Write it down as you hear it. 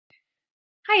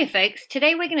Hiya folks,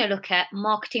 today we're going to look at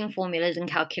marketing formulas and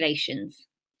calculations.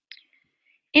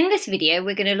 In this video,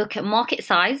 we're going to look at market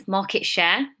size, market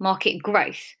share, market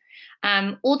growth.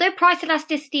 Although price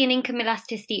elasticity and income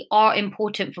elasticity are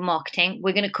important for marketing,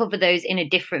 we're going to cover those in a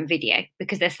different video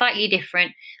because they're slightly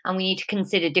different and we need to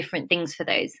consider different things for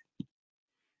those.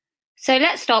 So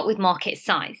let's start with market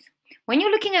size. When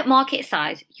you're looking at market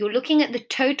size, you're looking at the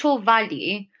total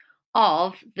value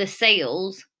of the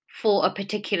sales for a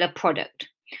particular product.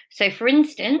 So for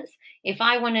instance, if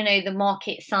I want to know the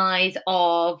market size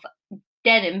of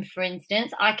denim, for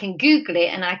instance, I can Google it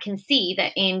and I can see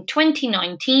that in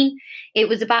 2019, it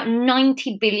was about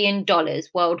 $90 billion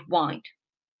worldwide.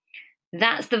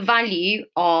 That's the value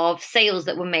of sales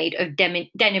that were made of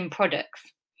denim products.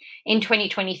 In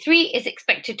 2023, it's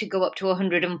expected to go up to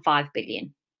 105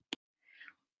 billion.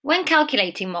 When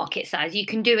calculating market size, you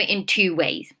can do it in two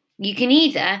ways. You can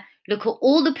either look at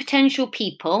all the potential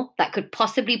people that could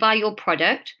possibly buy your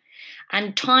product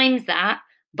and times that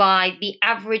by the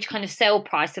average kind of sale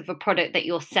price of a product that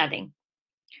you're selling.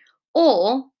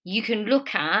 Or you can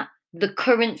look at the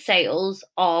current sales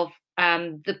of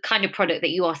the kind of product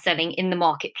that you are selling in the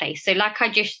marketplace. So like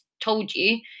I just told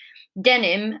you,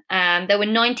 denim, there were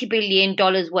 $90 billion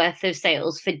worth of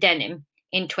sales for denim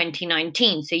in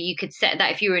 2019. So you could set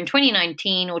that if you were in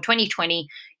 2019 or 2020,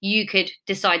 you could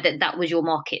decide that that was your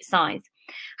market size.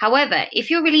 However, if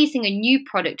you're releasing a new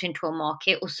product into a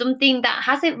market or something that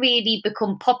hasn't really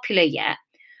become popular yet,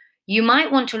 you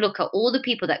might want to look at all the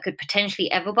people that could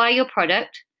potentially ever buy your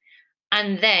product.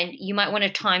 And then you might want to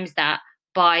times that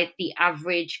by the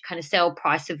average kind of sale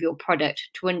price of your product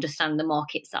to understand the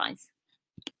market size.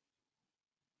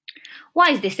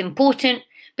 Why is this important?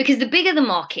 Because the bigger the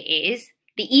market is,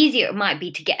 the easier it might be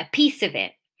to get a piece of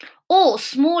it. Or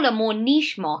smaller, more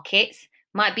niche markets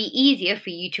might be easier for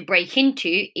you to break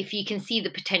into if you can see the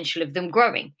potential of them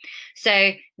growing.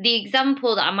 So the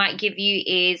example that I might give you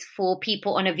is for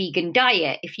people on a vegan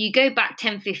diet. If you go back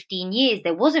 10, 15 years,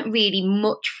 there wasn't really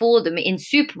much for them in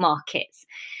supermarkets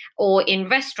or in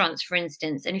restaurants, for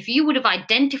instance. And if you would have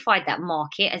identified that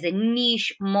market as a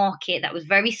niche market that was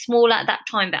very small at that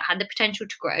time but had the potential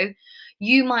to grow,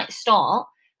 you might start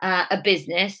a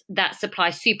business that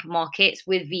supplies supermarkets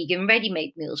with vegan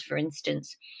ready-made meals, for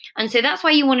instance. And so that's why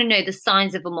you want to know the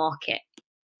size of a market.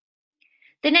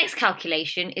 The next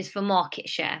calculation is for market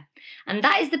share, and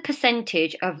that is the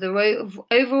percentage of the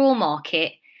overall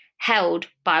market held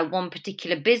by one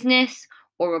particular business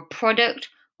or a product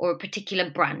or a particular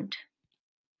brand.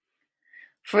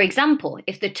 For example,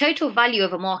 if the total value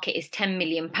of a market is £10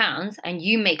 million and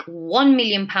you make £1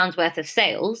 million worth of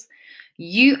sales,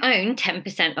 you own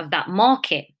 10% of that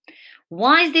market.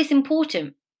 Why is this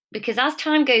important? Because as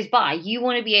time goes by, you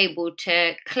want to be able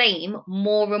to claim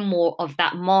more and more of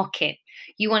that market.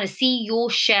 You want to see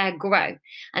your share grow.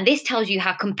 And this tells you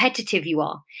how competitive you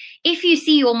are. If you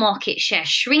see your market share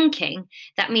shrinking,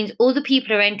 that means other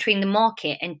people are entering the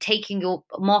market and taking your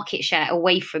market share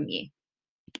away from you.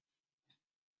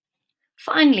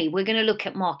 Finally, we're going to look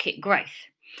at market growth.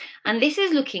 And this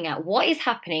is looking at what is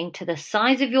happening to the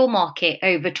size of your market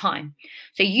over time.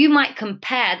 So you might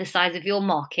compare the size of your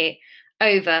market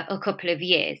over a couple of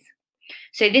years.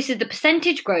 So this is the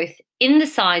percentage growth in the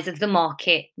size of the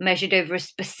market measured over a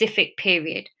specific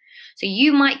period. So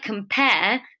you might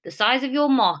compare the size of your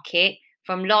market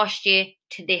from last year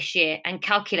to this year and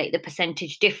calculate the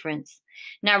percentage difference.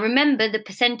 Now remember, the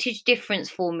percentage difference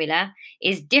formula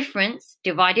is difference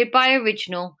divided by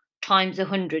original times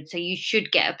 100. So you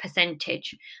should get a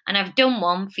percentage. And I've done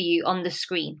one for you on the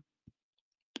screen.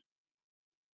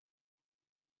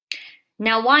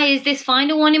 Now, why is this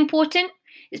final one important?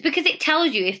 It's because it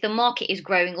tells you if the market is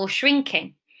growing or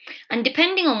shrinking. And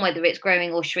depending on whether it's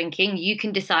growing or shrinking, you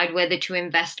can decide whether to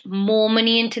invest more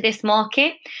money into this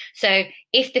market. So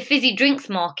if the fizzy drinks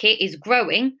market is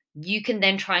growing, you can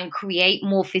then try and create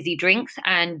more fizzy drinks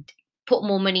and put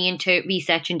more money into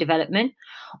research and development.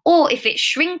 Or if it's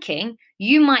shrinking,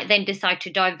 you might then decide to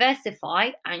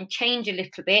diversify and change a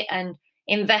little bit and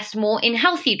invest more in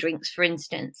healthy drinks, for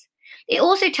instance. It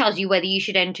also tells you whether you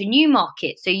should enter new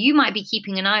markets. So you might be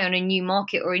keeping an eye on a new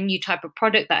market or a new type of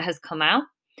product that has come out.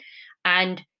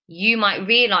 And you might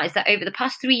realize that over the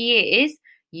past 3 years,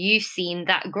 you've seen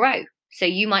that grow. So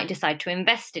you might decide to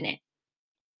invest in it.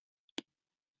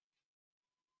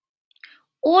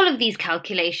 All of these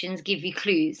calculations give you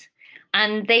clues,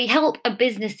 and they help a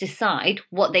business decide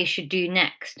what they should do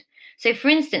next. So for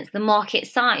instance, the market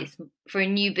size for a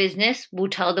new business will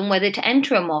tell them whether to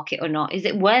enter a market or not. Is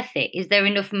it worth it? Is there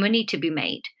enough money to be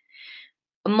made?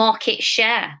 A market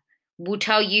share will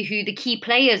tell you who the key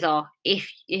players are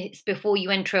if it's before you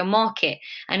enter a market,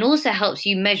 and also helps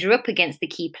you measure up against the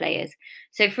key players.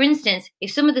 So for instance,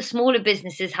 if some of the smaller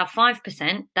businesses have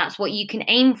 5%, that's what you can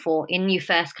aim for in your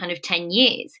first kind of 10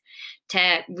 years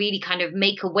to really kind of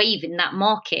make a wave in that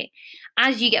market.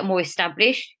 As you get more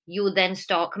established, you'll then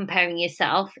start comparing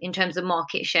yourself in terms of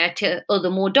market share to other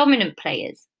more dominant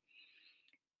players.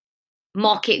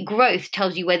 Market growth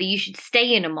tells you whether you should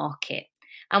stay in a market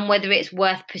and whether it's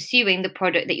worth pursuing the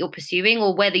product that you're pursuing,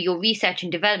 or whether your research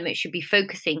and development should be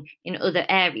focusing in other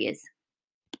areas.